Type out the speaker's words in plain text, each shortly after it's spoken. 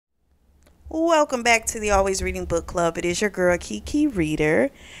Welcome back to the Always Reading Book Club. It is your girl Kiki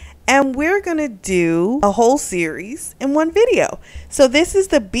Reader, and we're going to do a whole series in one video. So this is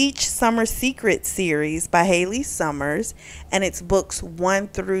the Beach Summer Secret series by Hayley Summers, and it's books 1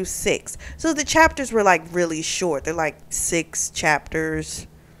 through 6. So the chapters were like really short. They're like 6 chapters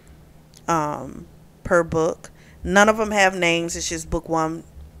per book. None of them have names. It's just book 1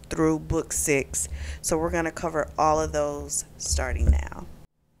 through book 6. So we're going to cover all of those starting now.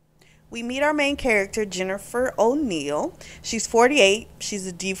 We meet our main character, Jennifer O'Neill. She's 48. She's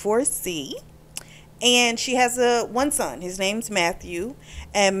a D4C. And she has one son. His name's Matthew.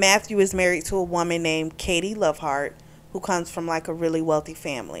 And Matthew is married to a woman named Katie Lovehart, who comes from like a really wealthy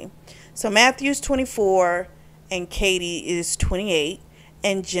family. So Matthew's 24 and Katie is 28.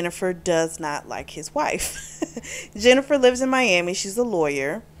 And Jennifer does not like his wife. Jennifer lives in Miami. She's a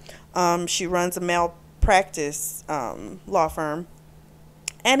lawyer. She runs a malpractice law firm.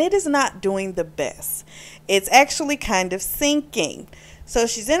 And it is not doing the best. It's actually kind of sinking. So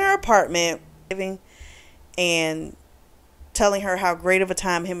she's in her apartment living and telling her how great of a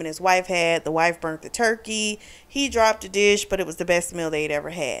time him and his wife had. The wife burnt the turkey. He dropped a dish, but it was the best meal they'd ever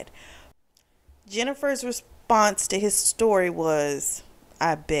had. Jennifer's response to his story was,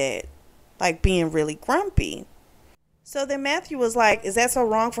 I bet, like being really grumpy. So then Matthew was like, is that so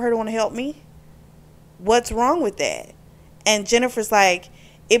wrong for her to want to help me? What's wrong with that? And Jennifer's like,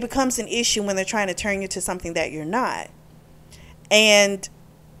 it becomes an issue when they're trying to turn you to something that you're not. And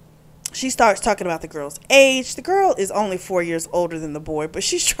she starts talking about the girl's age. The girl is only 4 years older than the boy, but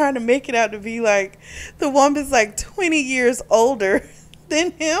she's trying to make it out to be like the woman's like 20 years older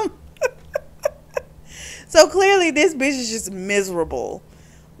than him. So clearly this bitch is just miserable.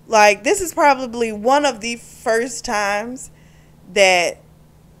 Like, this is probably one of the first times that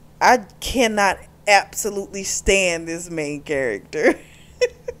I cannot absolutely stand this main character.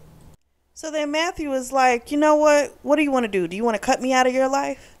 So then Matthew was like, you know what? What do you want to do? Do you want to cut me out of your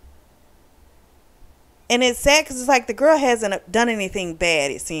life? And it's sad because it's like the girl hasn't done anything bad,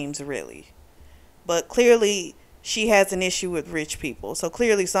 it seems, really. But clearly she has an issue with rich people. So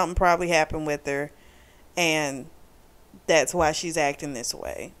clearly something probably happened with her. And that's why she's acting this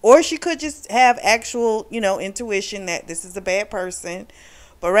way. Or she could just have actual, intuition that this is a bad person.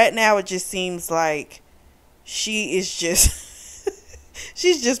 But right now it just seems like she is just...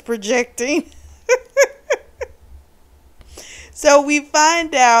 she's just projecting. So we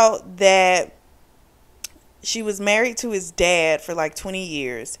find out that she was married to his dad for like 20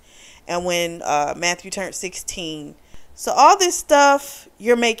 years. And when Matthew turned 16. So all this stuff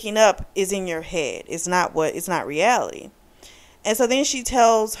you're making up is in your head. It's not reality. And so then she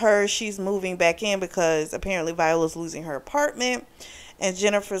tells her she's moving back in because apparently Viola's losing her apartment. And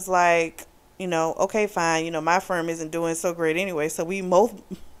Jennifer's like, okay, fine. My firm isn't doing so great anyway. So we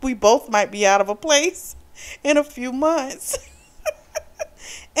both might be out of a place in a few months.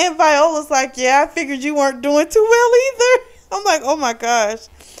 And Viola's like, yeah, I figured you weren't doing too well either. I'm like, oh my gosh.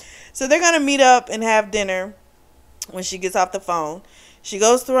 So they're going to meet up and have dinner when she gets off the phone. She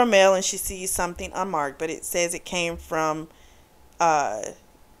goes through her mail and she sees something unmarked, but it says it came from Tybee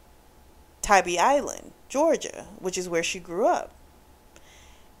Island, Georgia, which is where she grew up.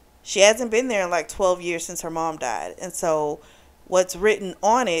 She hasn't been there in like 12 years since her mom died. And so what's written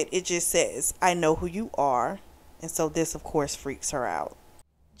on it, it just says, I know who you are. And so this, of course, freaks her out.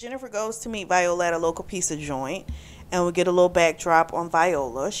 Jennifer goes to meet Viola at a local pizza joint. And we get a little backdrop on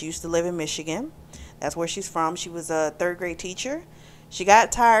Viola. She used to live in Michigan. That's where she's from. She was a 3rd grade teacher. She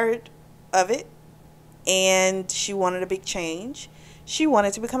got tired of it. And she wanted a big change. She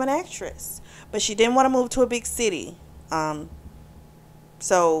wanted to become an actress. But she didn't want to move to a big city.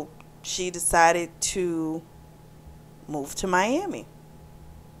 So she decided to move to Miami.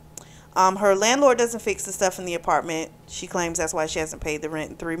 Her landlord doesn't fix the stuff in the apartment. She claims that's why she hasn't paid the rent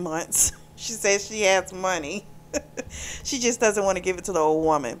in 3 months. She says she has money. She just doesn't want to give it to the old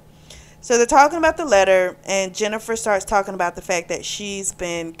woman. So they're talking about the letter, and Jennifer starts talking about the fact that she's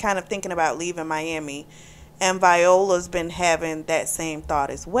been kind of thinking about leaving Miami, and Viola's been having that same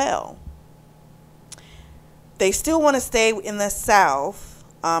thought as well. They still want to stay in the South.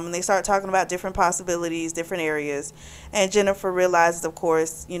 And they start talking about different possibilities, different areas. And Jennifer realizes, of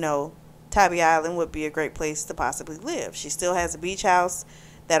course, Tybee Island would be a great place to possibly live. She still has a beach house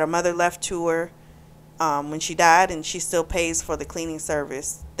that her mother left to her when she died. And she still pays for the cleaning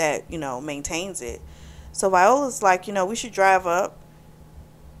service that, maintains it. So Viola's like, we should drive up,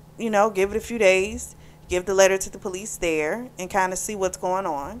 give it a few days, give the letter to the police there and kind of see what's going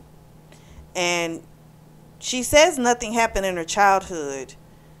on. And she says nothing happened in her childhood,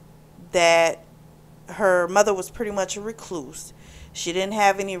 that her mother was pretty much a recluse. She didn't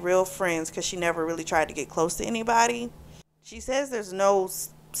have any real friends because she never really tried to get close to anybody. She says there's no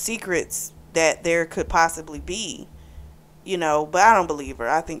secrets that there could possibly be, but I don't believe her.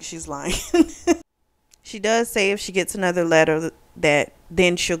 I think she's lying. She does say if she gets another letter that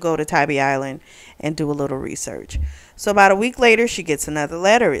then she'll go to Tybee Island and do a little research. So about a week later, she gets another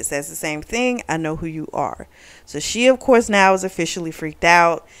letter. It says the same thing. I know who you are. So she, of course, now is officially freaked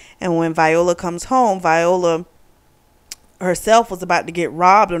out. And when Viola comes home, Viola herself was about to get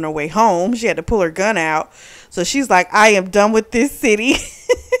robbed on her way home. She had to pull her gun out. So she's like, I am done with this city.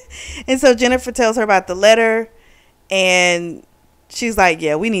 And so Jennifer tells her about the letter. And she's like,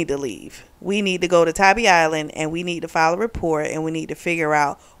 yeah, we need to leave. We need to go to Tybee Island and we need to file a report and we need to figure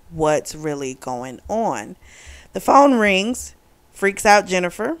out what's really going on. The phone rings, freaks out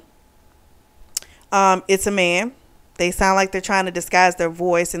Jennifer. It's a man. They sound like they're trying to disguise their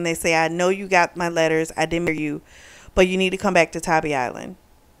voice and they say, I know you got my letters. I didn't hear you, but you need to come back to Tybee Island.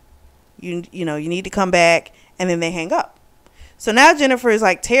 You need to come back, and then they hang up. So now Jennifer is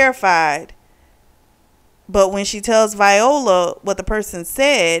like terrified. But when she tells Viola what the person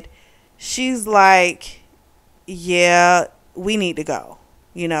said, she's like, yeah, we need to go.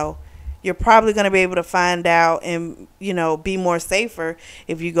 You're probably going to be able to find out and, be more safer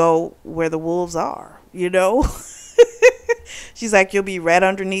if you go where the wolves are, She's like, you'll be right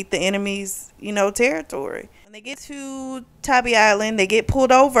underneath the enemy's, territory. When they get to Tybee Island, they get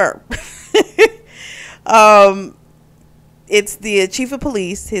pulled over. It's the chief of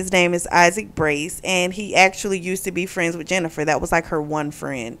police. His name is Isaac Brace, and he actually used to be friends with Jennifer. That was like her one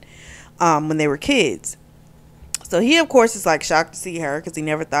friend when they were kids. So he, of course, is like shocked to see her because he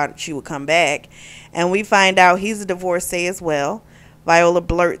never thought she would come back. And we find out he's a divorcee as well. Viola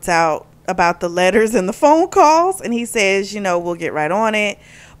blurts out about the letters and the phone calls, and he says, we'll get right on it.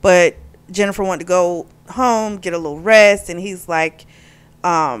 But Jennifer wanted to go home, get a little rest, and he's like,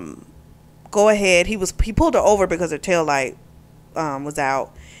 go ahead. He pulled her over because her tail light was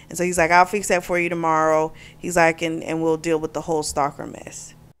out. And so he's like, I'll fix that for you tomorrow. He's like, and we'll deal with the whole stalker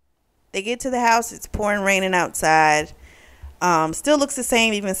mess. They get to the house. It's pouring, raining outside. Still looks the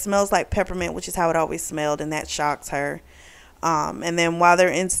same, even smells like peppermint, which is how it always smelled, and that shocks her. And then while they're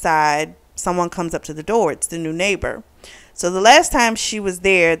inside, someone comes up to the door. It's the new neighbor. So the last time she was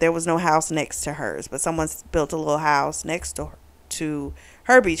there was no house next to hers, but someone's built a little house next to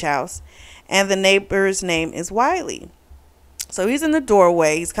her beach house, and the neighbor's name is Wiley. So he's in the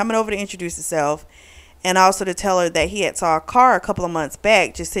doorway. He's coming over to introduce himself, and also to tell her that he had saw a car a couple of months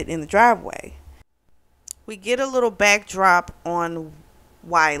back just sitting in the driveway. We get a little backdrop on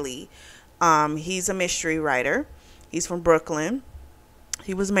Wiley. He's a mystery writer. He's from Brooklyn.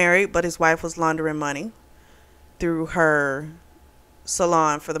 He was married, but his wife was laundering money through her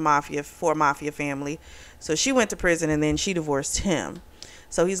salon for a mafia family. So she went to prison and then she divorced him.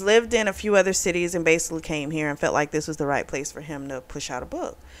 So he's lived in a few other cities and basically came here and felt like this was the right place for him to push out a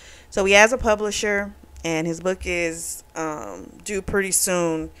book. So he has a publisher, and his book is due pretty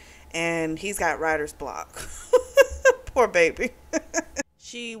soon, and he's got writer's block. Poor baby.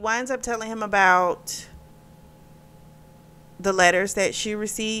 She winds up telling him about the letters that she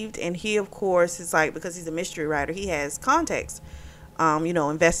received, and he, of course, is like, because he's a mystery writer, he has contacts,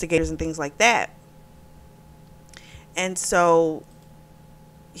 investigators and things like that. And so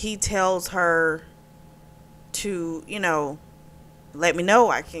he tells her to, let me know,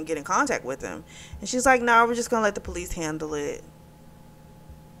 I can get in contact with them. And she's like, no, we're just going to let the police handle it.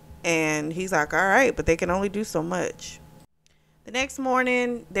 And he's like, all right, but they can only do so much. The next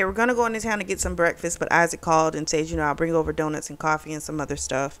morning, they were going to go into town to get some breakfast, but Isaac called and said, I'll bring over donuts and coffee and some other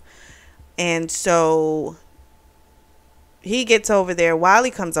stuff. And so he gets over there.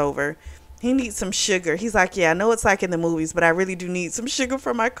 Wiley comes over. He needs some sugar. He's like, yeah, I know it's like in the movies, but I really do need some sugar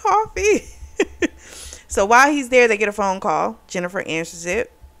for my coffee. So while he's there, they get a phone call. Jennifer answers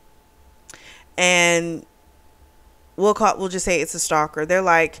it. And we'll just say it's a stalker. They're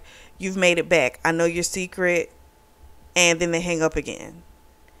like, you've made it back. I know your secret. And then they hang up again.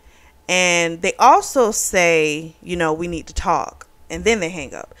 And they also say, we need to talk. And then they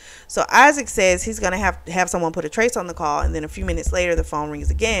hang up. So Isaac says he's going to have someone put a trace on the call. And then a few minutes later, the phone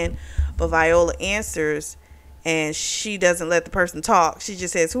rings again. But Viola answers, and she doesn't let the person talk. She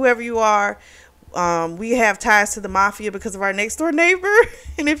just says, whoever you are, we have ties to the mafia because of our next door neighbor.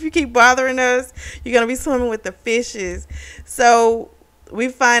 And if you keep bothering us, you're going to be swimming with the fishes. So we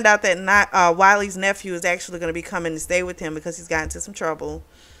find out that Wiley's nephew is actually going to be coming to stay with him because he's gotten into some trouble.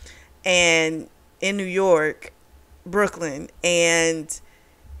 And in New York, Brooklyn, and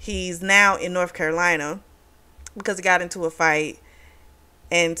he's now in North Carolina because he got into a fight.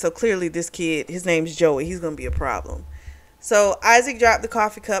 And so clearly this kid, his name's Joey, he's going to be a problem. So Isaac dropped the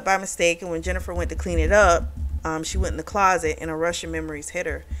coffee cup by mistake, and when Jennifer went to clean it up, she went in the closet, and a rush of memories hit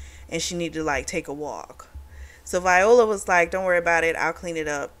her, and she needed to like take a walk. So Viola was like, "Don't worry about it. I'll clean it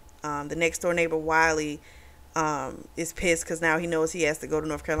up." The next door neighbor Wiley is pissed because now he knows he has to go to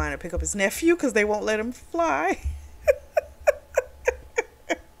North Carolina to pick up his nephew because they won't let him fly.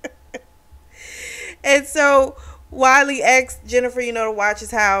 And so Wiley asks Jennifer, to watch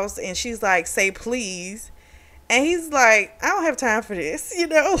his house, and she's like, "Say please." And he's like, "I don't have time for this,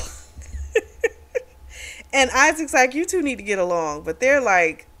 And Isaac's like, "You two need to get along." But they're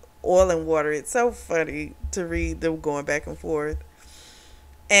like oil and water. It's so funny to read them going back and forth.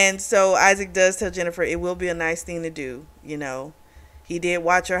 And so Isaac does tell Jennifer it will be a nice thing to do, He did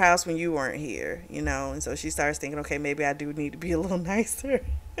watch her house when you weren't here, And so she starts thinking, okay, maybe I do need to be a little nicer.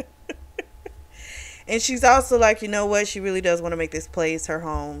 And she's also like, you know what? She really does want to make this place her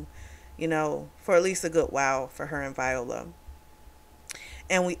home, for at least a good while for her and Viola.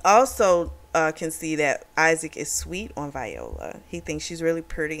 And we also can see that Isaac is sweet on Viola. He thinks she's really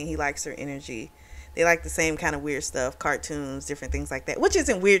pretty and he likes her energy. They like the same kind of weird stuff, cartoons, different things like that, which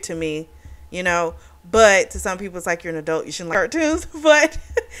isn't weird to me, but to some people it's like you're an adult, you shouldn't like cartoons, but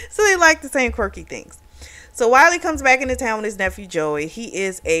so they like the same quirky things. So Wiley comes back into town with his nephew Joey. He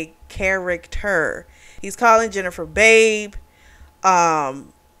is a character. He's calling Jennifer babe.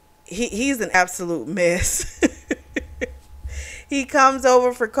 He's an absolute mess. He comes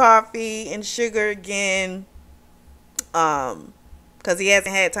over for coffee and sugar again, because he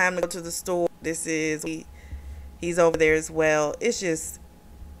hasn't had time to go to the store. He's over there as well. It's just,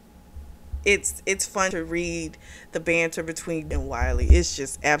 it's fun to read the banter between and Wiley. It's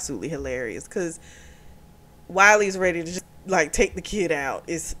just absolutely hilarious because Wiley's ready to just like take the kid out.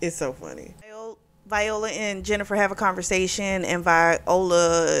 It's so funny. Viola and Jennifer have a conversation, and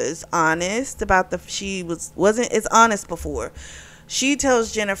Viola is honest about she wasn't as honest before. She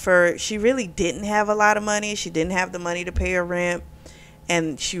tells Jennifer she really didn't have a lot of money. She didn't have the money to pay her rent,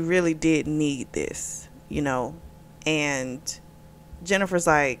 and she really did need this, And Jennifer's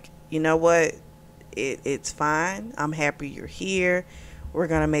like, you know what? It's fine. I'm happy you're here. We're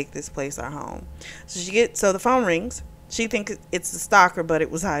gonna make this place our home. So the phone rings. She thinks it's the stalker, but it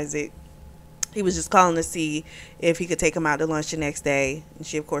was Isaac. He was just calling to see if he could take him out to lunch the next day. And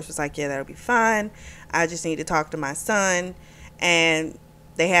she, of course, was like, yeah, that'll be fine. I just need to talk to my son. And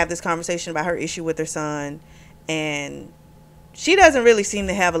they have this conversation about her issue with her son. And she doesn't really seem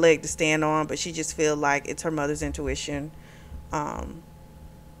to have a leg to stand on, but she just feels like it's her mother's intuition. So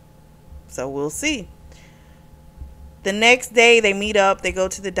we'll see. The next day they meet up, they go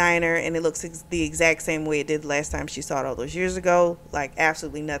to the diner, and it looks the exact same way it did the last time she saw it all those years ago. Like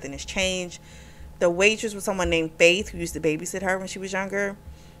absolutely nothing has changed. The waitress was someone named Faith, who used to babysit her when she was younger.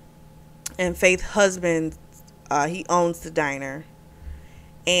 And Faith's husband, he owns the diner.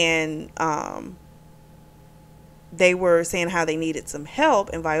 And they were saying how they needed some help,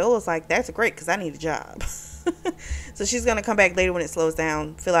 and Viola's like, that's great because I need a job. So she's going to come back later when it slows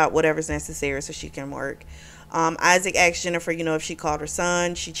down, fill out whatever's necessary so she can work. Isaac asked Jennifer, if she called her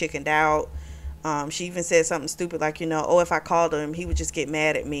son. She chickened out. She even said something stupid like, if I called him, he would just get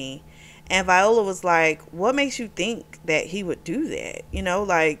mad at me. And Viola was like, what makes you think that he would do that?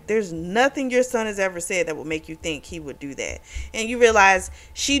 Like, there's nothing your son has ever said that would make you think he would do that. And you realize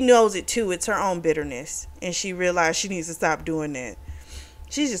she knows it too. It's her own bitterness. And she realized she needs to stop doing that.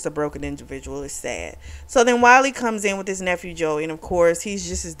 She's just a broken individual. It's sad. So then Wiley comes in with his nephew Joey. And of course, he's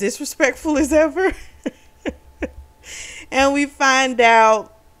just as disrespectful as ever. And we find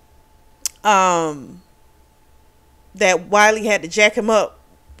out that Wiley had to jack him up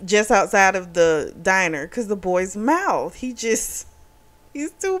just outside of the diner because the boy's mouth. He's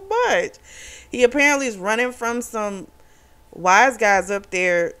too much. He apparently is running from some wise guys up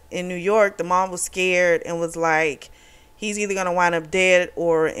there in New York. The mom was scared and was like, he's either going to wind up dead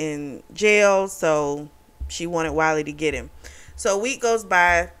or in jail. So she wanted Wiley to get him. So a week goes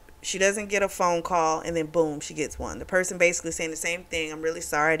by. She doesn't get a phone call, and then boom, she gets one. The person basically saying the same thing. I'm really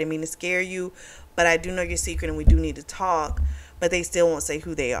sorry. I didn't mean to scare you, but I do know your secret and we do need to talk. But they still won't say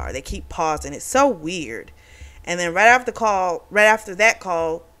who they are. They keep pausing. It's so weird. And then right after that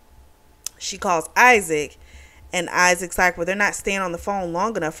call, she calls Isaac, and Isaac's like, well, they're not staying on the phone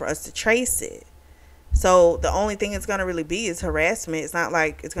long enough for us to trace it. So the only thing it's going to really be is harassment. It's not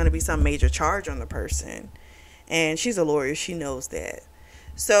like it's going to be some major charge on the person. And she's a lawyer. She knows that.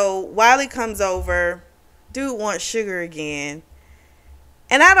 So Wiley comes over. Dude wants sugar again.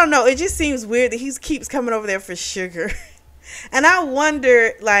 And I don't know. It just seems weird that he keeps coming over there for sugar. And I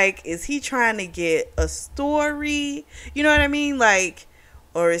wonder, like, is he trying to get a story? You know what I mean? Like,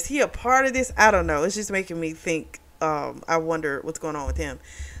 or is he a part of this? I don't know. It's just making me think I wonder what's going on with him.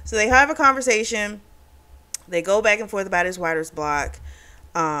 So they have a conversation. They go back and forth about his writer's block.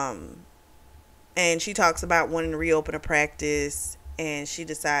 And she talks about wanting to reopen a practice, and she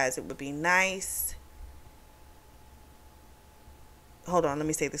decides it would be nice. Hold on, let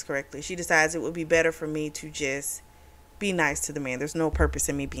me say this correctly. She decides it would be better for me to just be nice to the man. There's no purpose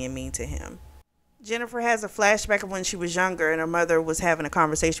in me being mean to him. Jennifer has a flashback of when she was younger, and her mother was having a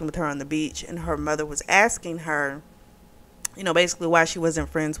conversation with her on the beach, and her mother was asking her, basically why she wasn't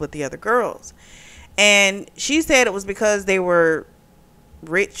friends with the other girls. And she said it was because they were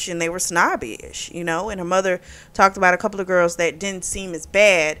rich and they were snobbish, and her mother talked about a couple of girls that didn't seem as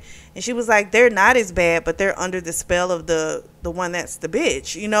bad, and she was like, they're not as bad, but they're under the spell of the one that's the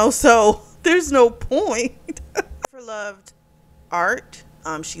bitch, so there's no point. Jennifer loved art.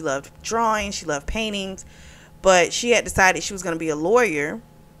 She loved drawing, she loved paintings, but she had decided she was going to be a lawyer,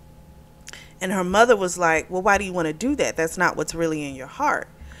 and her mother was like, well, why do you want to do that? That's not what's really in your heart.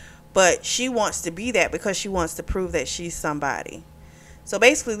 But she wants to be that because she wants to prove that she's somebody. So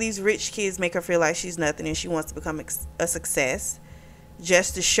basically, these rich kids make her feel like she's nothing, and she wants to become a success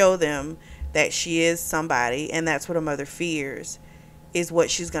just to show them that she is somebody. And that's what her mother fears, is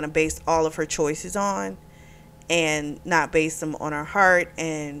what she's going to base all of her choices on and not base them on her heart.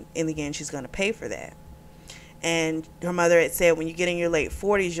 And in the end, she's going to pay for that. And her mother had said, when you get in your late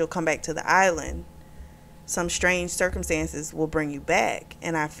 40s, you'll come back to the island. Some strange circumstances will bring you back.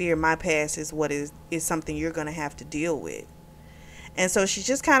 And I fear my past is what is something you're going to have to deal with. And so she's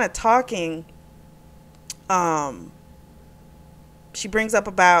just kind of talking. She brings up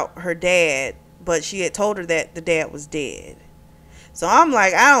about her dad, but she had told her that the dad was dead. So I'm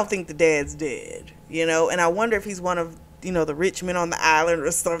like, I don't think the dad's dead, and I wonder if he's one of, the rich men on the island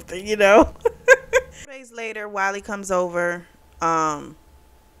or something, 2 days later, Wiley comes over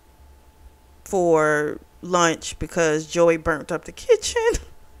for lunch because Joey burnt up the kitchen.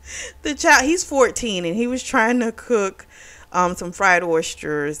 The child, he's 14, and he was trying to cook some fried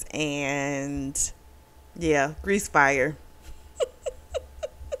oysters and grease fire.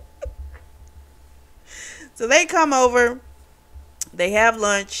 So they come over, they have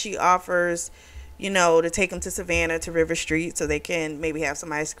lunch. She offers, to take them to Savannah, to River Street, so they can maybe have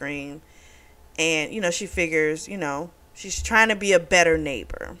some ice cream. And, she figures, she's trying to be a better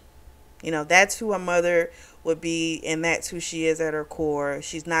neighbor. That's who her mother would be, and that's who she is at her core.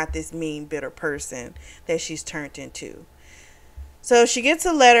 She's not this mean, bitter person that she's turned into. So she gets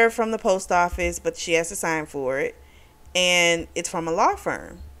a letter from the post office, but she has to sign for it. And it's from a law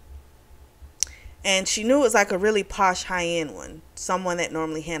firm. And she knew it was like a really posh, high-end one. Someone that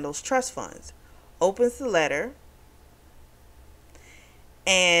normally handles trust funds. Opens the letter.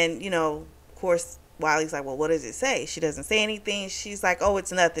 And, of course, Wiley's like, well, what does it say? She doesn't say anything. She's like, oh,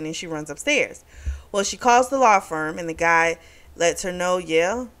 it's nothing. And she runs upstairs. Well, she calls the law firm, and the guy lets her know,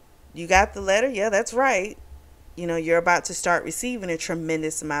 yeah, you got the letter? Yeah, that's right. You're about to start receiving a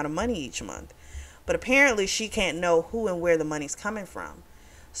tremendous amount of money each month. But apparently she can't know who and where the money's coming from.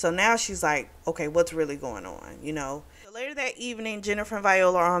 So now she's like, okay, what's really going on, So later that evening, Jennifer and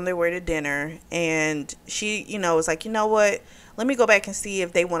Viola are on their way to dinner. And she, is like, you know what? Let me go back and see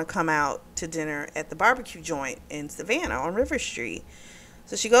if they want to come out to dinner at the barbecue joint in Savannah on River Street.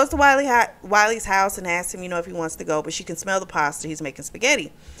 So she goes to Wiley's house and asks him, if he wants to go. But she can smell the pasta. He's making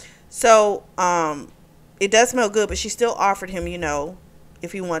spaghetti. So, it does smell good, but she still offered him,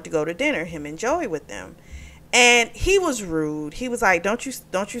 if he wanted to go to dinner, him and Joey with them. And he was rude. He was like, don't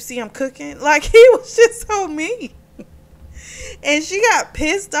you see I'm cooking? Like, he was just so mean. And she got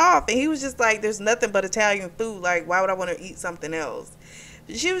pissed off, and he was just like, there's nothing but Italian food. Like, why would I want to eat something else?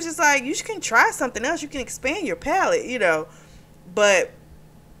 She was just like, you can try something else. You can expand your palate, But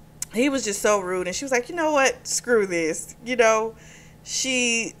he was just so rude. And she was like, you know what? Screw this.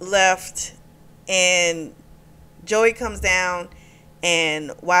 She left. And Joey comes down,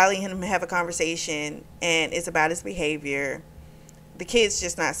 and Wiley and him have a conversation, and it's about his behavior. The kid's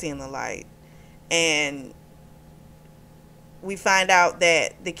just not seeing the light. And we find out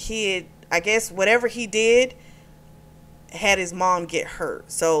that the kid, I guess whatever he did, had his mom get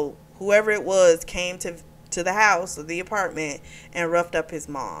hurt. So whoever it was came to the house or the apartment and roughed up his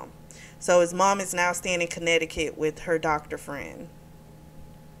mom. So his mom is now staying in Connecticut with her doctor friend.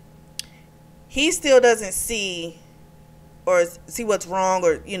 He still doesn't see what's wrong,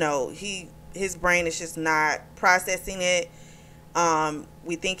 or his brain is just not processing it.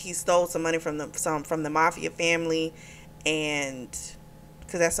 We think he stole some money from the mafia family, and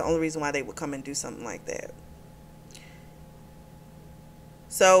because that's the only reason why they would come and do something like that.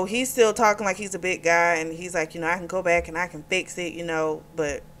 So he's still talking like he's a big guy, and he's like, I can go back and I can fix it,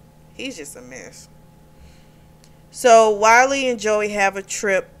 but he's just a mess. So Wiley and Joey have a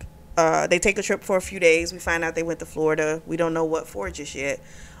trip. They take a trip for a few days. We find out they went to Florida. We don't know what for just yet.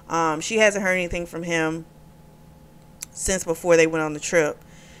 She hasn't heard anything from him since before they went on the trip.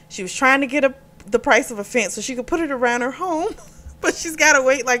 She was trying to get the price of a fence so she could put it around her home, but she's got to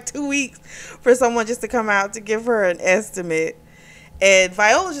wait like 2 weeks for someone just to come out to give her an estimate. And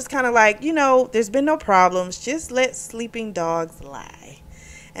Viola's just kind of like, there's been no problems. Just let sleeping dogs lie.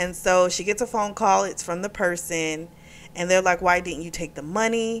 And so she gets a phone call. It's from the person. And they're like, why didn't you take the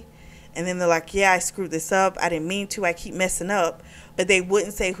money? And then they're like, yeah, I screwed this up. I didn't mean to. I keep messing up. But they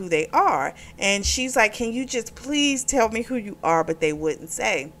wouldn't say who they are. And she's like, can you just please tell me who you are? But they wouldn't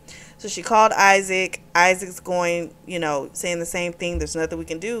say. So she called Isaac. Isaac's going, saying the same thing. There's nothing we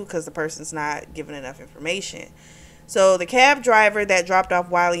can do because the person's not giving enough information. So the cab driver that dropped off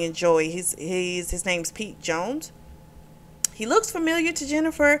Wiley and Joey, his name's Pete Jones. He looks familiar to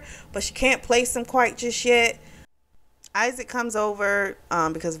Jennifer, but she can't place him quite just yet. Isaac comes over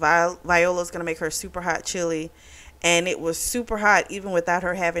because Viola's going to make her super hot chili. And it was super hot even without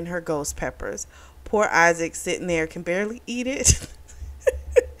her having her ghost peppers. Poor Isaac sitting there can barely eat it.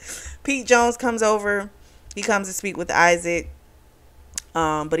 Pete Jones comes over. He comes to speak with Isaac.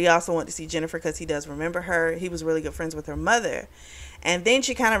 But he also wanted to see Jennifer because he does remember her. He was really good friends with her mother. And then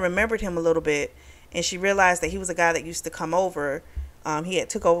she kind of remembered him a little bit. And she realized that he was a guy that used to come over. He had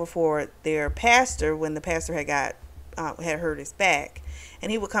took over for their pastor when the pastor had hurt his back.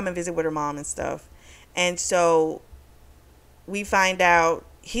 And he would come and visit with her mom and stuff. And so we find out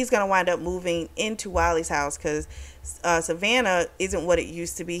he's going to wind up moving into Wiley's house because Savannah isn't what it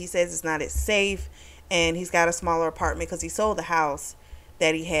used to be. He says it's not as safe. And he's got a smaller apartment because he sold the house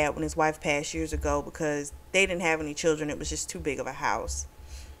that he had when his wife passed years ago because they didn't have any children. It was just too big of a house.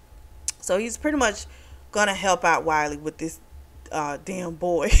 So he's pretty much going to help out Wiley with this damn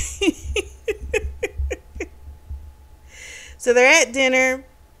boy. So they're at dinner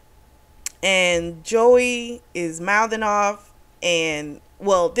and Joey is mouthing off. And,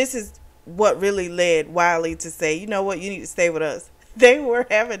 well, this is what really led Wiley to say, you know what, you need to stay with us. They were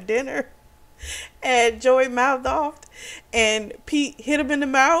having dinner. And Joey mouthed off. And Pete hit him in the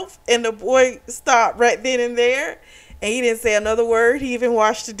mouth. And the boy stopped right then and there. And he didn't say another word. He even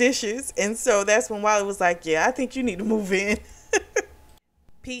washed the dishes. And so that's when Wiley was like, yeah, I think you need to move in.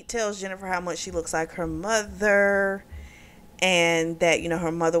 Pete tells Jennifer how much she looks like her mother. And that,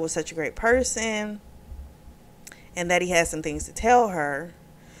 her mother was such a great person. And that he has some things to tell her.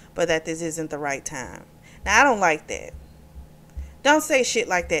 But that this isn't the right time. Now, I don't like that. Don't say shit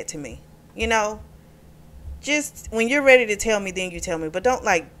like that to me. Just when you're ready to tell me, then you tell me. But don't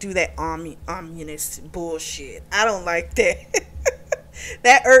do that ominous bullshit. I don't like that.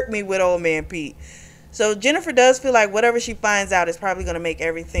 That irked me with old man Pete. So Jennifer does feel like whatever she finds out is probably going to make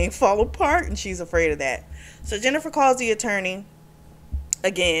everything fall apart. And she's afraid of that. So Jennifer calls the attorney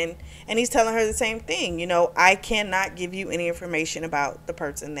again. And he's telling her the same thing. I cannot give you any information about the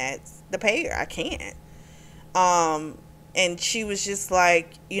person that's the payer. I can't. And she was just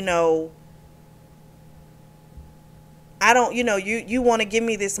like, I don't, you want to give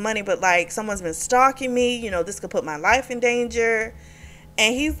me this money, but someone's been stalking me, this could put my life in danger.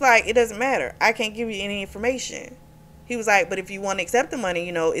 And he's like, it doesn't matter. I can't give you any information. He was like, but if you want to accept the money,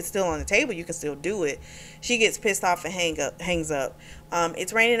 it's still on the table. You can still do it. She gets pissed off and hangs up.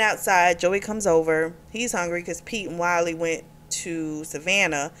 It's raining outside. Joey comes over. He's hungry because Pete and Wiley went to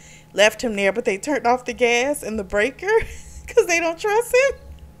Savannah, left him there, but they turned off the gas and the breaker because they don't trust him.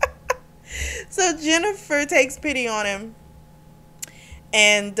 So Jennifer takes pity on him.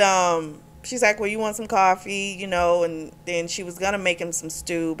 And she's like, well, you want some coffee, and then she was going to make him some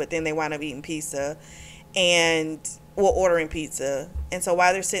stew, but then they wound up eating pizza ordering pizza. And so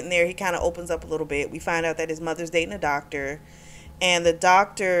while they're sitting there, he kind of opens up a little bit. We find out that his mother's dating a doctor. And the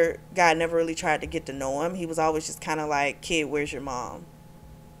doctor guy never really tried to get to know him. He was always just kind of like, kid, where's your mom?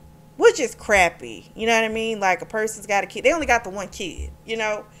 Which is crappy. You know what I mean? A person's got a kid. They only got the one kid,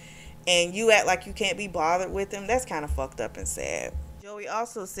 and you act like you can't be bothered with them. That's kind of fucked up and sad. Joey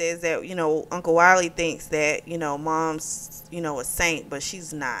also says that, Uncle Wiley thinks that, mom's, a saint, but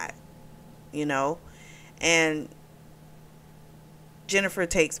she's not, and Jennifer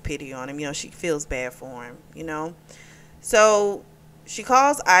takes pity on him. She feels bad for him, So she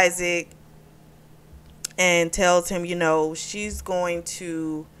calls Isaac and tells him, she's going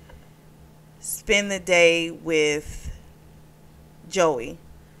to spend the day with Joey.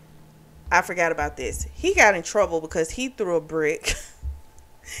 I forgot about this. He got in trouble because he threw a brick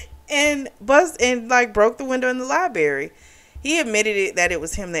and broke the window in the library. He admitted it that it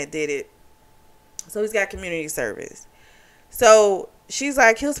was him that did it. So he's got community service. So she's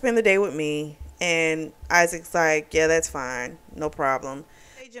like, he'll spend the day with me. And Isaac's like, yeah, that's fine. No problem.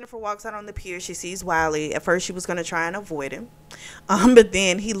 Jennifer walks out on the pier. She sees Wiley. At first, she was going to try and avoid him. But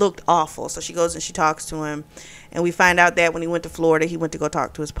then he looked awful. So she goes and she talks to him. And we find out that when he went to Florida, he went to go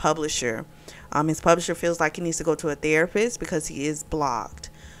talk to his publisher. His publisher feels like he needs to go to a therapist because he is blocked.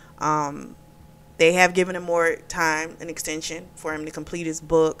 They have given him more time, an extension, for him to complete his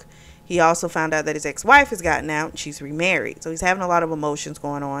book. He also found out that his ex-wife has gotten out and she's remarried. So he's having a lot of emotions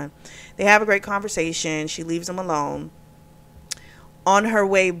going on. They have a great conversation. She leaves him alone. On her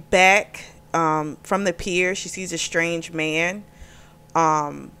way back from the pier, she sees a strange man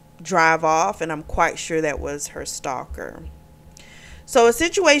drive off, and I'm quite sure that was her stalker. So a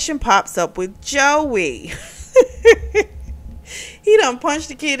situation pops up with Joey. He done punched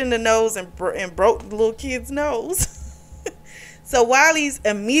the kid in the nose and broke the little kid's nose. So Wiley's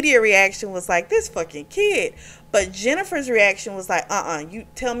immediate reaction was like, this fucking kid. But Jennifer's reaction was like, you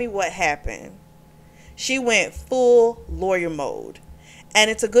tell me what happened. She went full lawyer mode. And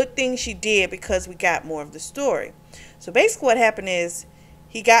it's a good thing she did because we got more of the story. So basically what happened is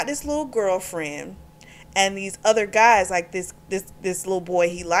he got this little girlfriend and these other guys, like this little boy,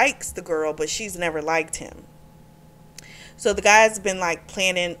 he likes the girl, but she's never liked him. So the guy's been like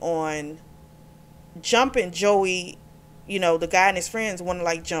planning on jumping Joey. You know, the guy and his friends want to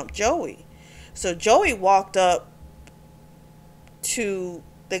like jump Joey. So Joey walked up to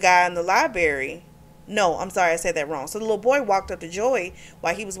the guy in the library. No, I'm sorry, I said that wrong. So the little boy walked up to Joey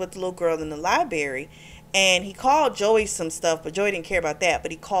while he was with the little girl in the library. And he called Joey some stuff, but Joey didn't care about that.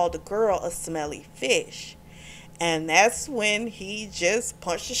 But he called the girl a smelly fish. And that's when he just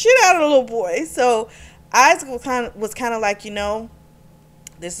punched the shit out of the little boy. So Isaac was kind of like, you know,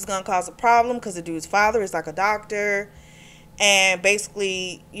 this is going to cause a problem because the dude's father is like a doctor. And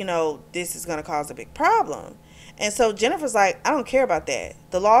basically, you know, this is going to cause a big problem. And so Jennifer's like, I don't care about that.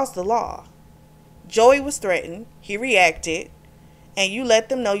 The law's the law. Joey was threatened. He reacted. And you let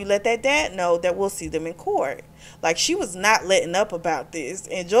them know, you let that dad know that we'll see them in court. Like, she was not letting up about this.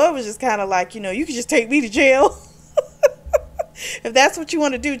 And Joey was just kind of like, you know, you can just take me to jail. If that's what you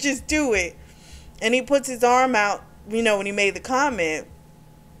want to do, just do it. And he puts his arm out, you know, when he made the comment.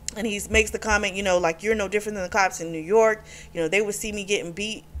 And he makes the comment, you know, like, you're no different than the cops in New York. You know, they would see me getting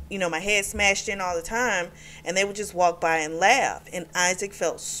beat, you know, my head smashed in all the time. And they would just walk by and laugh. And Isaac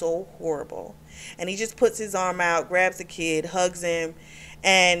felt so horrible. And he just puts his arm out, grabs the kid, hugs him.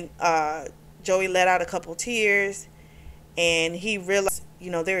 And Joey let out a couple tears. And he realized,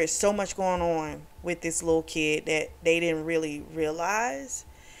 you know, there is so much going on with this little kid that they didn't really realize.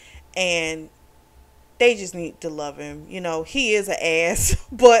 And they just need to love him. You know, he is an ass,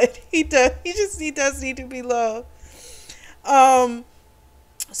 but he does need to be loved.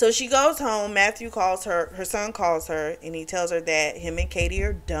 So she goes home. Matthew calls her son calls her, and he tells her that him and Katie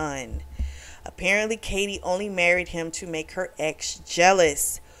are done. Apparently, Katie only married him to make her ex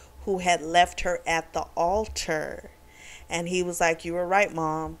jealous, who had left her at the altar. And he was like, you were right,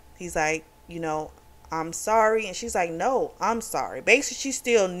 Mom. He's like, you know, I'm sorry. And she's like, no, I'm sorry. Basically, she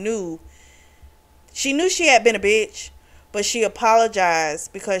still knew. She knew she had been a bitch, but she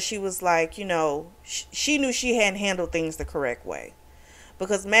apologized because she was like, you know, she knew she hadn't handled things the correct way.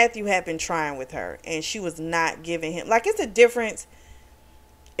 Because Matthew had been trying with her, and she was not giving him. Like, it's a difference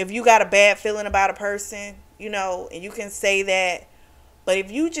if you got a bad feeling about a person, you know, and you can say that. But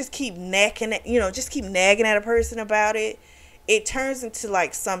if you just keep nagging at a person about it, it turns into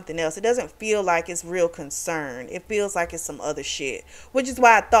like something else. It doesn't feel like it's real concern. It feels like it's some other shit, which is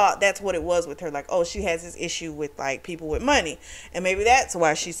why I thought that's what it was with her. Like, oh, she has this issue with like people with money, and maybe that's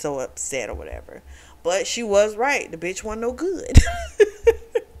why she's so upset or whatever. But she was right. The bitch wasn't no good.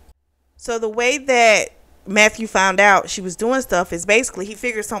 So the way that Matthew found out she was doing stuff is basically he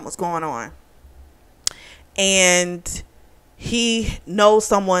figured something was going on, and he knows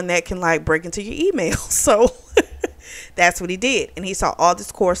someone that can like break into your email. So that's what he did. And he saw all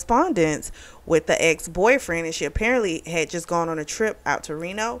this correspondence with the ex-boyfriend, and she apparently had just gone on a trip out to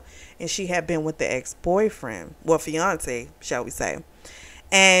Reno, and she had been with the ex-boyfriend, well, fiance, shall we say.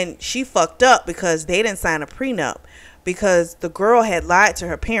 And she fucked up because they didn't sign a prenup, because the girl had lied to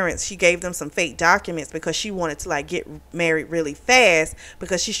her parents. She gave them some fake documents because she wanted to like get married really fast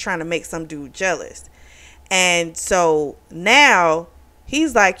because she's trying to make some dude jealous. And so now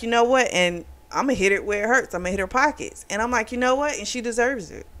he's like, you know what? And I'm going to hit it where it hurts. I'm going to hit her pockets. And I'm like, you know what? And she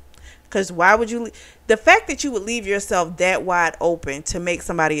deserves it. Because why would you... The fact that you would leave yourself that wide open to make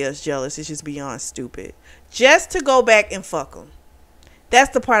somebody else jealous is just beyond stupid. Just to go back and fuck them.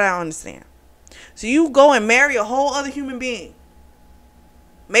 That's the part I don't understand. So you go and marry a whole other human being.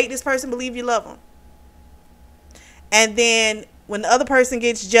 Make this person believe you love them. And then when the other person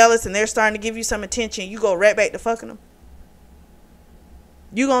gets jealous and they're starting to give you some attention, you go right back to fucking them.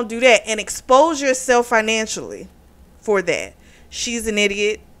 You gonna do that and expose yourself financially for that. She's an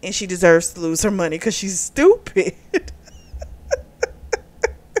idiot and she deserves to lose her money because she's stupid.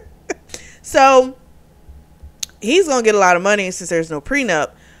 So he's gonna get a lot of money since there's no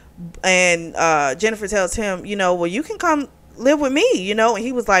prenup. And Jennifer tells him, you know, well, you can come live with me, you know. And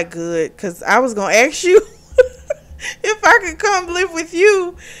he was like, good, because I was gonna ask you if I could come live with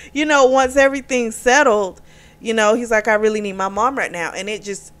you, you know, once everything's settled. You know, he's like, I really need my mom right now. And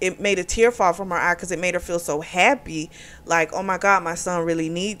it made a tear fall from her eye because it made her feel so happy. Like, oh my God, my son really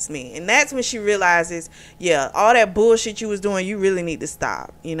needs me. And that's when she realizes, yeah, all that bullshit you was doing, you really need to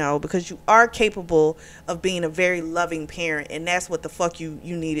stop, you know, because you are capable of being a very loving parent. And that's what the fuck you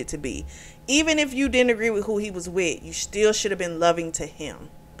needed to be. Even if you didn't agree with who he was with, you still should have been loving to him.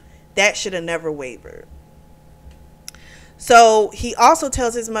 That should have never wavered. So he also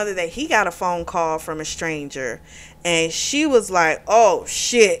tells his mother that he got a phone call from a stranger, and she was like, oh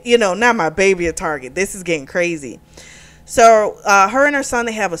shit, you know, not my baby a target. This is getting crazy. So her and her son,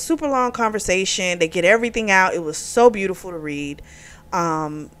 they have a super long conversation. They get everything out. It was so beautiful to read.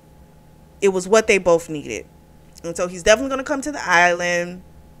 It was what they both needed. And so he's definitely going to come to the island.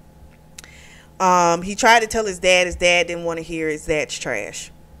 He tried to tell his dad. His dad didn't want to hear. His dad's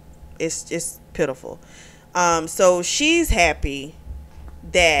trash. It's just pitiful. So she's happy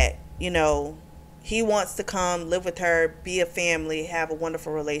that, you know, he wants to come live with her, be a family, have a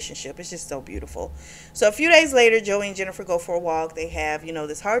wonderful relationship. It's just so beautiful. So a few days later, Joey and Jennifer go for a walk. They have, you know,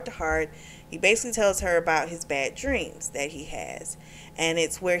 this heart to heart. He basically tells her about his bad dreams that he has. And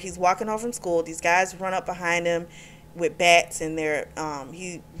it's where he's walking home from school. These guys run up behind him with bats, and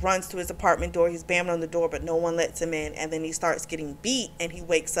he runs to his apartment door. He's banging on the door, but no one lets him in. And then he starts getting beat, and he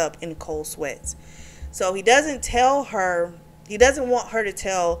wakes up in cold sweats. So he doesn't tell her, he doesn't want her to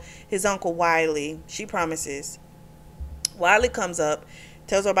tell his Uncle Wiley. She promises. Wiley comes up,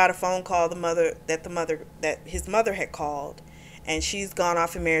 tells her about a phone call that his mother had called, and she's gone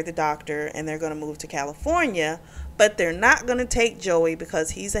off and married the doctor, and they're going to move to California, but they're not going to take Joey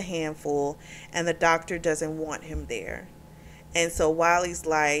because he's a handful, and the doctor doesn't want him there. And so Wiley's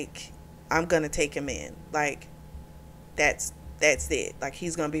like, I'm going to take him in. Like, that's it. Like,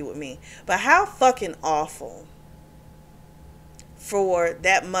 he's gonna be with me. But how fucking awful for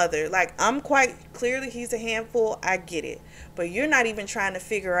that mother. Like, I'm quite clearly he's a handful. I get it. But you're not even trying to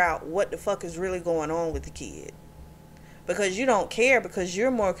figure out what the fuck is really going on with the kid. Because you don't care, because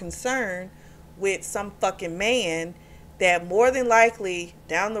you're more concerned with some fucking man that more than likely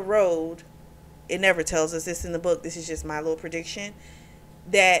down the road, it never tells us this in the book, this is just my little prediction,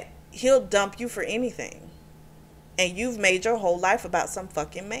 that he'll dump you for anything. And you've made your whole life about some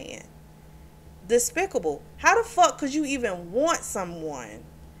fucking man. Despicable. How the fuck could you even want someone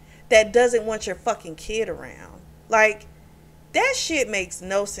that doesn't want your fucking kid around? Like, that shit makes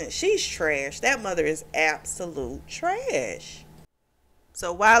no sense. She's trash. That mother is absolute trash.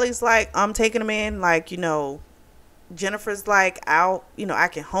 So Wiley's like, I'm taking him in. Like, you know, Jennifer's like, I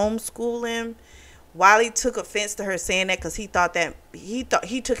can homeschool him. Wiley took offense to her saying that because he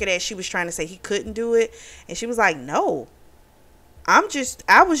took it as she was trying to say he couldn't do it. And she was like, no, I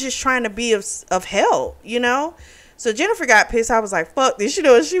was just trying to be of help, you know? So Jennifer got pissed. I was like, fuck this, you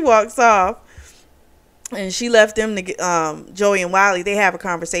know, and she walks off. And she left them to get, Joey and Wiley. They have a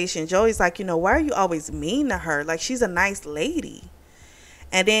conversation. Joey's like, you know, why are you always mean to her? Like, she's a nice lady.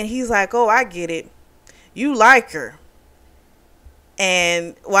 And then he's like, oh, I get it. You like her.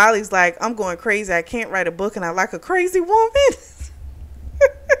 And Wiley's like, I'm going crazy. I can't write a book and I like a crazy woman.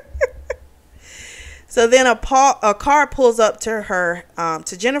 So then a car pulls up to her,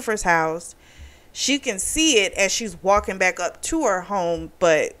 to Jennifer's house. She can see it as she's walking back up to her home,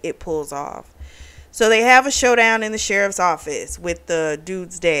 but it pulls off. So they have a showdown in the sheriff's office with the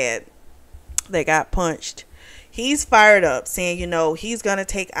dude's dad that got punched. He's fired up, saying, you know, he's going to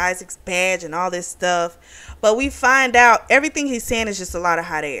take Isaac's badge and all this stuff. But we find out everything he's saying is just a lot of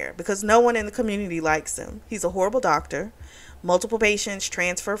hot air because no one in the community likes him. He's a horrible doctor. Multiple patients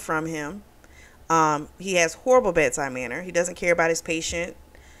transfer from him. He has horrible bedside manner. He doesn't care about his patients.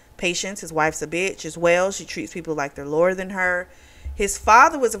 His wife's a bitch as well. She treats people like they're lower than her. His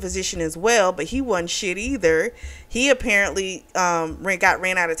father was a physician as well, but he wasn't shit either. He apparently got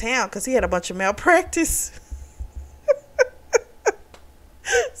ran out of town because he had a bunch of malpractice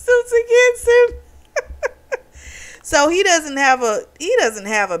suits against him. So he doesn't have a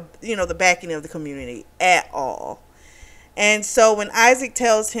you know, the backing of the community at all. And so when Isaac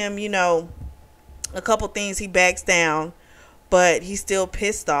tells him, you know, a couple things, he backs down. but he's still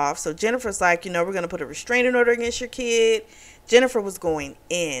pissed off. So Jennifer's like, we're going to put a restraining order against your kid. Jennifer was going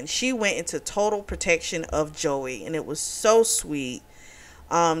in. She went into total protection of Joey, and it was so sweet.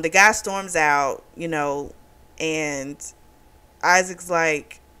 The guy storms out, and Isaac's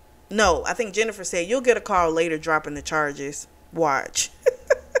like, no, I think Jennifer said, you'll get a call later dropping the charges. Watch.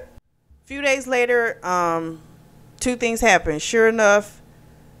 A few days later, two things happened. Sure enough,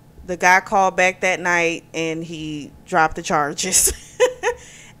 the guy called back that night and he dropped the charges.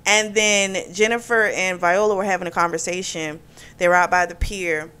 And then Jennifer and Viola were having a conversation. They were out by the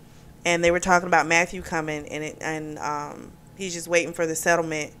pier and they were talking about Matthew coming, and he's just waiting for the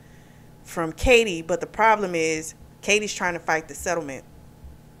settlement from Katie. But the problem is Katie's trying to fight the settlement.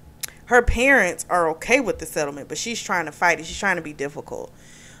 Her parents are okay with the settlement, but she's trying to fight it. She's trying to be difficult.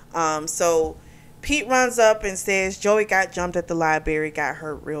 So Pete runs up and says Joey got jumped at the library, got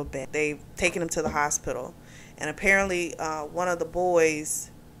hurt real bad. They've taken him to the hospital. And apparently one of the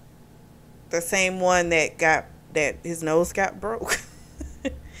boys, the same one that his nose got broke,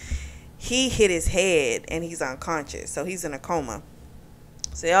 he hit his head and he's unconscious. So he's in a coma.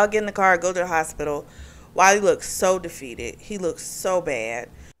 So y'all get in the car, go to the hospital. Wiley looks so defeated. He looks so bad.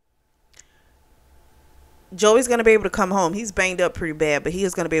 Joey's going to be able to come home. He's banged up pretty bad, but he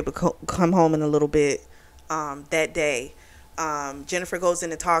is going to be able to come home in a little bit that day. Jennifer goes in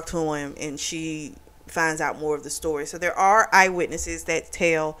to talk to him, and she finds out more of the story. So there are eyewitnesses that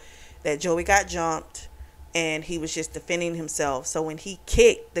tell that Joey got jumped, and he was just defending himself. So when he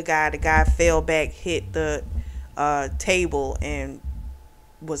kicked the guy fell back, hit the table, and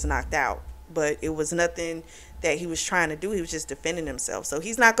was knocked out. But it was nothing that he was trying to do. He was just defending himself. So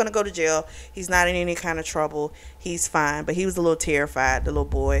he's not going to go to jail. He's not in any kind of trouble. He's fine. But he was a little terrified, the little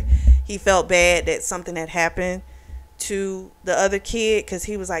boy. He felt bad that something had happened to the other kid, because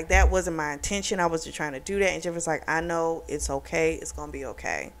he was like, that wasn't my intention. I wasn't trying to do that. And Jennifer's like, I know, it's okay. It's going to be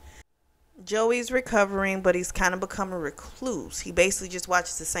okay. Joey's recovering, but he's kind of become a recluse. He basically just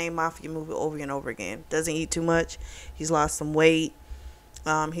watches the same mafia movie over and over again. Doesn't eat too much. He's lost some weight.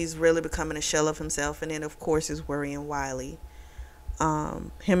 He's really becoming a shell of himself. And then, of course, is worrying Wiley.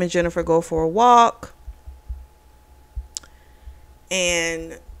 Him and Jennifer go for a walk.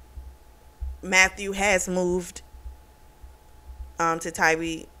 And Matthew has moved to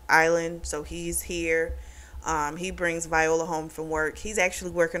Tybee Island. So he's here. He brings Viola home from work. He's actually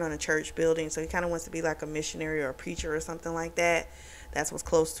working on a church building. So he kind of wants to be like a missionary or a preacher or something like that. That's what's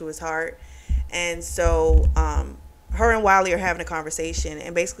close to his heart. And so her and Wiley are having a conversation,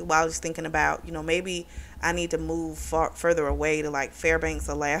 and basically Wiley's thinking about, maybe I need to move further away to like Fairbanks,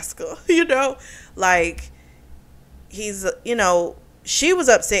 Alaska, like he's, she was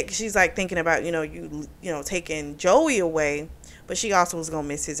upset because she's like thinking about, taking Joey away, but she also was going to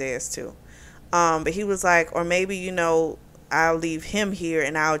miss his ass too. But he was like, or maybe, I'll leave him here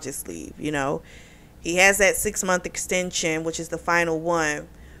and I'll just leave, he has that 6-month extension, which is the final one.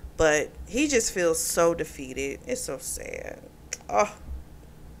 But he just feels so defeated. It's so sad. Oh.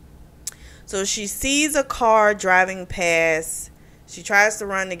 So she sees a car driving past. She tries to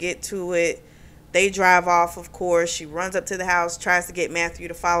run to get to it. They drive off, of course. She runs up to the house, tries to get Matthew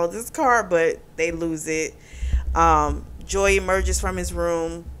to follow this car, but they lose it. Joey emerges from his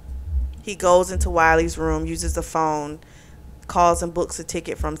room. He goes into Wiley's room, uses the phone, calls and books a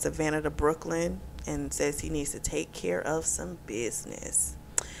ticket from Savannah to Brooklyn, and says he needs to take care of some business.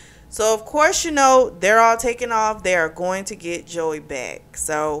 So, of course, they're all taking off. They are going to get Joey back.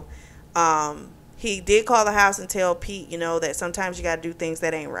 So, he did call the house and tell Pete, that sometimes you got to do things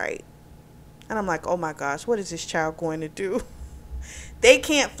that ain't right. And I'm like, oh, my gosh, what is this child going to do? They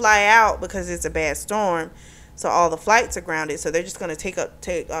can't fly out because it's a bad storm. So, all the flights are grounded. So, they're just going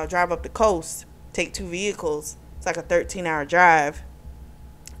to drive up the coast, take 2 vehicles. It's like a 13-hour drive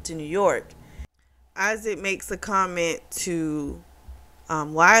to New York. Isaac makes a comment to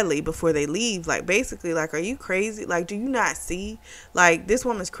Wiley before they leave, like basically like, are you crazy? Like, do you not see, like, this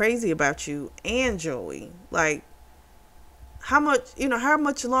woman's crazy about you and Joey? Like, how much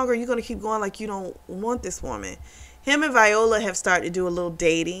longer are you going to keep going like you don't want this woman? Him and Viola have started to do a little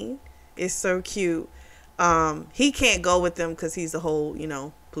dating. It's so cute. He can't go with them because he's the whole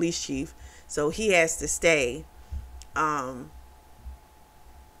police chief, so he has to stay.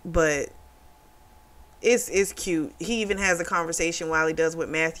 But it's cute. He even has a conversation while he does with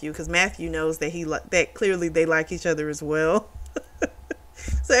Matthew, because Matthew knows that that clearly they like each other as well.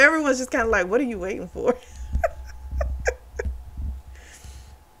 So everyone's just kind of like, what are you waiting for?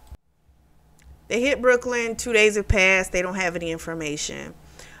 They hit Brooklyn. 2 days have passed. They don't have any information.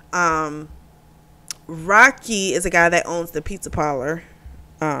 Rocky is a guy that owns the pizza parlor.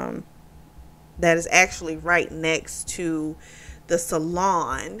 that is actually right next to the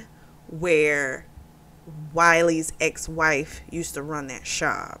salon where Wiley's ex-wife used to run that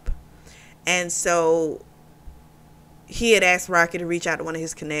shop. And so he had asked Rocky to reach out to one of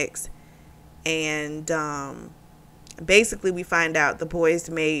his connects, and basically we find out the boys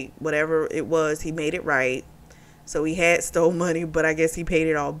made whatever it was, he made it right. So he had stole money, but I guess he paid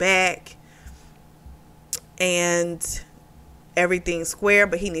it all back, and everything's square,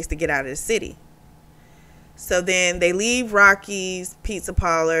 but he needs to get out of the city. So then they leave Rocky's pizza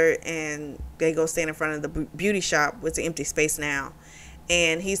parlor and they go stand in front of the beauty shop, with an empty space now.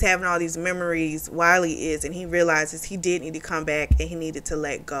 And he's having all these memories, Wiley is, and he realizes he did need to come back and he needed to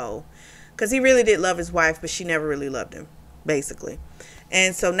let go. Because he really did love his wife, but she never really loved him, basically.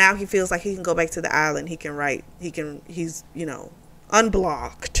 And so now he feels like he can go back to the island. He can write. He's,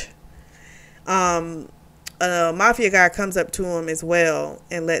 unblocked. A mafia guy comes up to him as well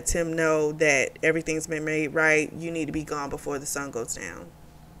and lets him know that everything's been made right. You need to be gone before the sun goes down.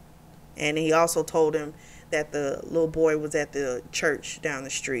 And he also told him that the little boy was at the church down the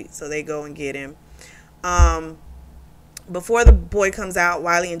street. So they go and get him. Before the boy comes out,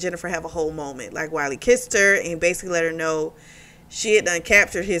 Wiley and Jennifer have a whole moment. Like, Wiley kissed her and basically let her know she had done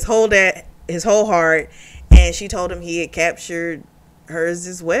captured his whole heart. And she told him he had captured hers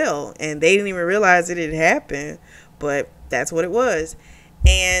as well, and they didn't even realize it had happened, but that's what it was.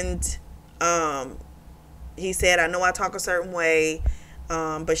 And he said, I know I talk a certain way,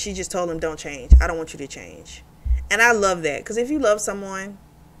 but she just told him, don't change. I don't want you to change. And I love that, because if you love someone,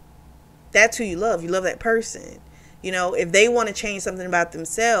 that's who you love. You love that person. If they want to change something about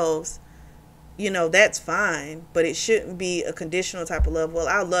themselves, that's fine, but it shouldn't be a conditional type of love. Well,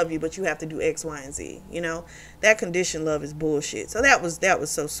 I love you, but you have to do X, Y, and Z. That condition love is bullshit. So that was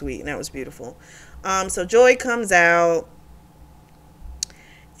so sweet, and that was beautiful. So Joy comes out,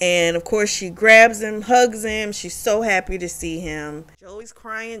 and of course she grabs him, hugs him. She's so happy to see him. Joey's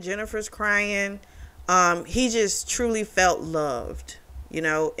crying, Jennifer's crying. He just truly felt loved,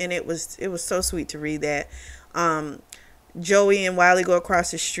 and it was so sweet to read that. Joey and Wiley go across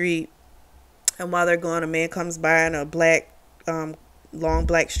the street. And while they're going, a man comes by in a black, long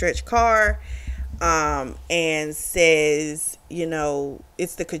black stretch car, and says, I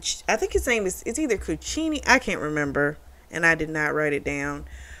think his name it's either Cucini, I can't remember, and I did not write it down,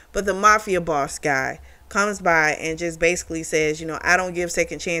 but the mafia boss guy comes by and just basically says, I don't give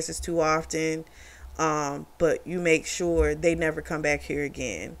second chances too often, but you make sure they never come back here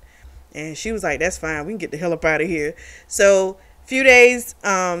again. And she was like, that's fine, we can get the hell up out of here. So few days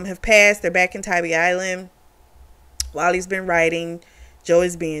have passed. They're back in Tybee Island. Wiley's been writing.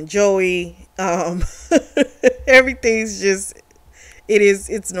 Joey's being Joey. Everything's just,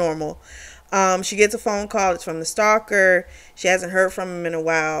 it's normal. She gets a phone call. It's from the stalker. She hasn't heard from him in a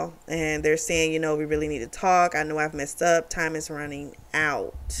while. And they're saying, we really need to talk. I know I've messed up. Time is running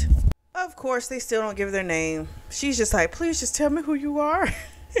out. Of course, they still don't give their name. She's just like, please just tell me who you are.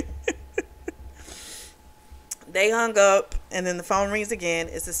 They hung up, and then the phone rings again.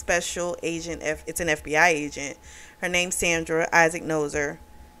 It's a special agent. It's an FBI agent. Her name's Sandra. Isaac knows her.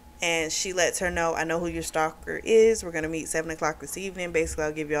 And she lets her know, I know who your stalker is. We're going to meet 7 o'clock this evening. Basically,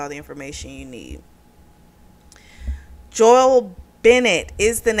 I'll give you all the information you need. Joel Bennett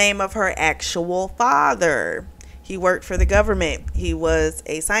is the name of her actual father. He worked for the government. He was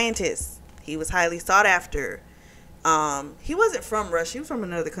a scientist. He was highly sought after. He wasn't from Russia. He was from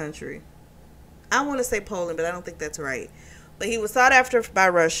another country. I want to say Poland, but I don't think that's right. But he was sought after by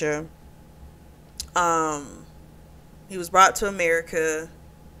Russia. He was brought to America,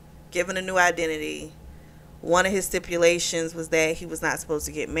 given a new identity. One of his stipulations was that he was not supposed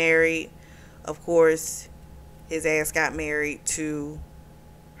to get married. Of course, his ass got married to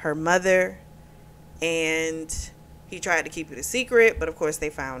her mother, and he tried to keep it a secret, but of course they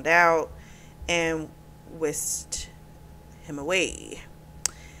found out and whisked him away.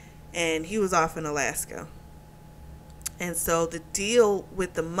 And he was off in Alaska. And so the deal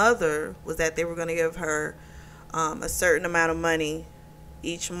with the mother was that they were going to give her a certain amount of money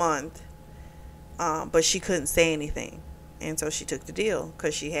each month, but she couldn't say anything. And so she took the deal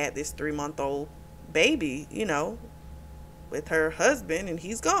because she had this 3-month-old baby, with her husband, and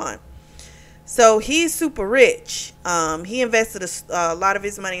he's gone. So he's super rich. He invested a lot of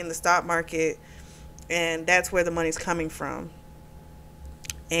his money in the stock market, and that's where the money's coming from.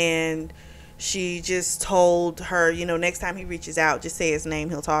 And she just told her, next time he reaches out, just say his name,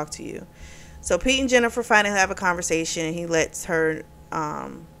 he'll talk to you. So Pete and Jennifer finally have a conversation, and he lets her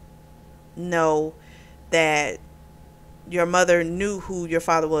know that your mother knew who your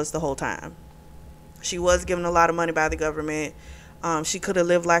father was the whole time. She was given a lot of money by the government. She could have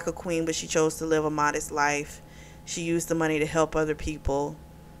lived like a queen, but she chose to live a modest life. She used the money to help other people,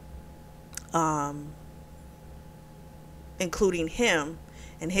 um, including him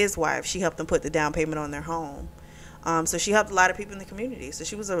and his wife. She helped them put the down payment on their home. So she helped a lot of people in the community. So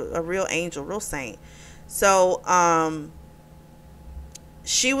she was a real angel, real saint. So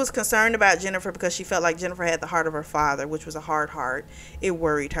she was concerned about Jennifer because she felt like Jennifer had the heart of her father, which was a hard heart. It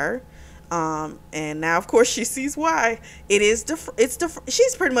worried her. And now, of course, she sees why. She's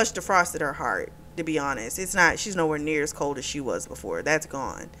pretty much defrosted her heart, to be honest. It's not. She's nowhere near as cold as she was before. That's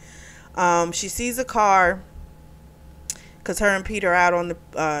gone. She sees a car because her and Peter are out on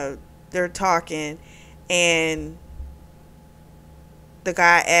they're talking, and the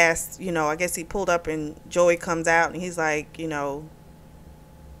guy asked, I guess he pulled up and Joey comes out and he's like, who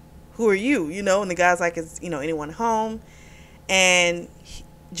are you? And the guy's like, is, anyone home? And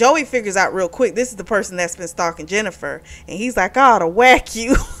Joey figures out real quick, this is the person that's been stalking Jennifer. And he's like, I ought to whack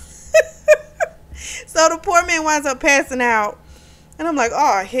you. So the poor man winds up passing out. And I'm like,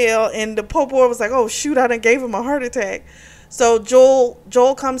 oh, hell. And the poor boy was like, oh, shoot, I done gave him a heart attack. So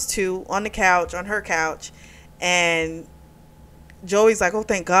Joel comes to on her couch. And Joey's like, oh,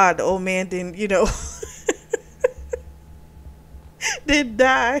 thank God the old man didn't, didn't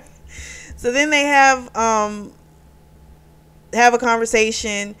die. So then they have a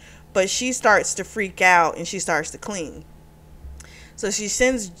conversation, but she starts to freak out and she starts to clean. So she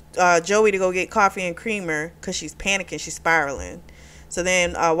sends Joey to go get coffee and creamer because she's panicking, she's spiraling. So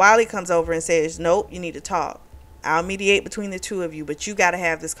then Wiley comes over and says, nope, you need to talk. I'll mediate between the two of you, but you got to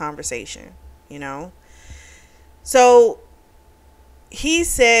have this conversation, So he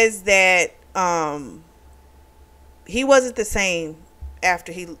says that he wasn't the same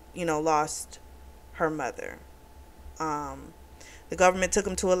after he, lost her mother. The government took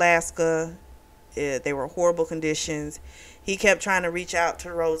him to Alaska. They were horrible conditions. He kept trying to reach out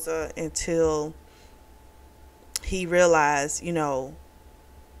to Rosa until he realized,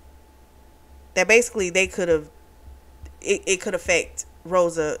 that basically they could have, it could affect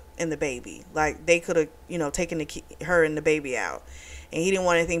Rosa and the baby. Like they could have, taken her and the baby out. And he didn't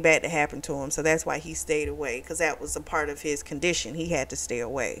want anything bad to happen to him. So that's why he stayed away. Because that was a part of his condition. He had to stay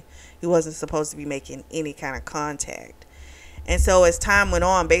away. He wasn't supposed to be making any kind of contact. And so as time went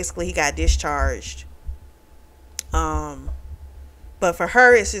on, basically he got discharged. But for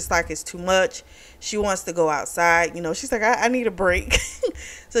her, it's just like it's too much. She wants to go outside. She's like, I need a break.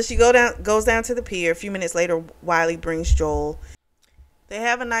 So she goes down to the pier. A few minutes later, Wiley brings Joel. They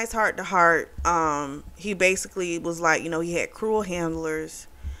have a nice heart-to-heart. He basically was like, he had cruel handlers.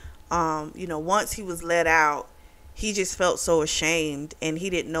 Once he was let out, he just felt so ashamed and he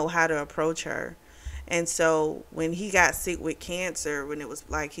didn't know how to approach her. And so when he got sick with cancer, when it was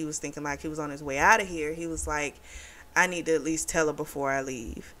like he was thinking like he was on his way out of here, he was like, I need to at least tell her before I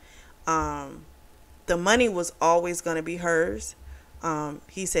leave. The money was always going to be hers.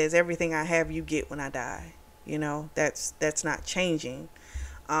 He says, everything I have, you get when I die. That's not changing.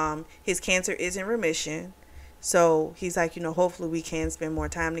 His cancer is in remission. So he's like, hopefully we can spend more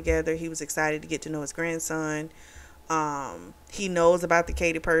time together. He was excited to get to know his grandson. He knows about the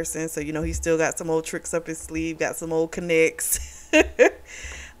Katie person. So, he still got some old tricks up his sleeve, got some old connects.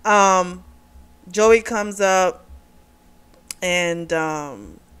 Joey comes up and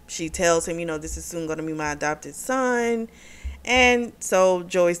she tells him, this is soon going to be my adopted son. And so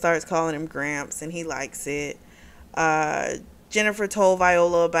Joey starts calling him Gramps and he likes it. Jennifer told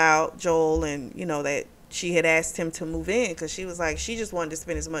Viola about Joel and, that she had asked him to move in because she was like, she just wanted to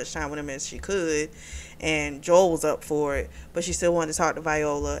spend as much time with him as she could. And Joel was up for it, but she still wanted to talk to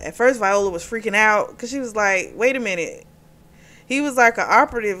Viola. At first, Viola was freaking out because she was like, wait a minute. He was like an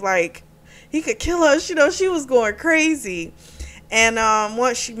operative, like he could kill us. She was going crazy. And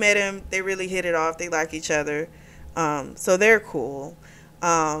once she met him, they really hit it off. They like each other. So they're cool.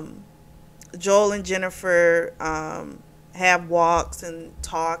 Joel and Jennifer have walks and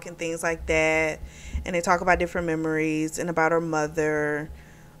talk and things like that, and they talk about different memories and about her mother.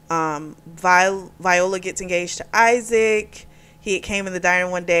 Viola gets engaged to Isaac. He came in the diner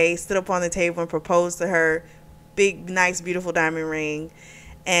one day, stood up on the table and proposed to her. Big, nice, beautiful diamond ring.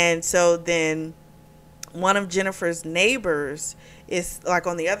 And so then one of Jennifer's neighbors is like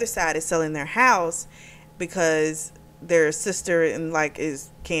on the other side is selling their house because their sister and like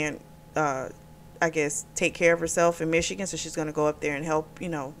can't I guess take care of herself in Michigan, so she's going to go up there and help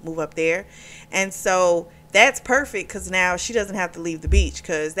move up there. And so that's perfect because now she doesn't have to leave the beach,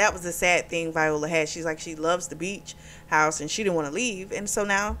 because that was the sad thing Viola had. She's like, she loves the beach house and she didn't want to leave, and so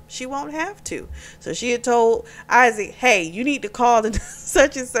now she won't have to. So she had told Isaac, hey, you need to call the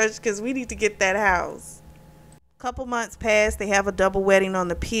such and such because we need to get that house. Couple months pass. They have a double wedding on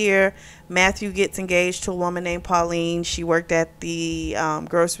the pier. Matthew gets engaged to a woman named Pauline. She worked at the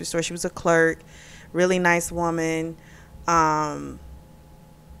grocery store. She was a clerk. Really nice woman.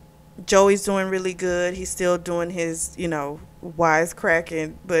 Joey's doing really good. He's still doing his,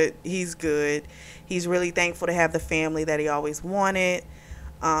 wisecracking, but he's good. He's really thankful to have the family that he always wanted.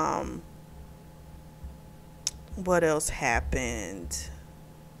 What else happened?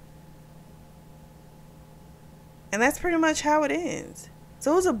 And that's pretty much how it ends.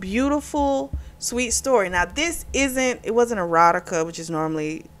 So it was a beautiful, sweet story. Now it wasn't erotica, which is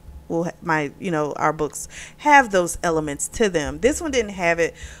normally our books have those elements to them. This one didn't have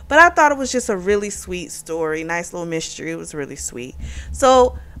it, but I thought it was just a really sweet story. Nice little mystery. It was really sweet.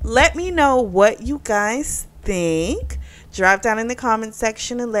 So let me know what you guys think. Drop down in the comment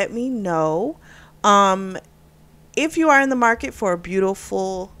section and let me know. If you are in the market for a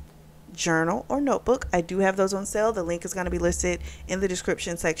beautiful journal or notebook, I do have those on sale. The link is going to be listed in the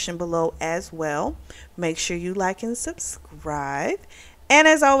description section below as well. Make sure you like and subscribe. And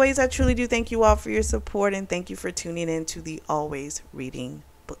as always, I truly do thank you all for your support, and thank you for tuning in to the Always Reading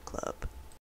Book Club.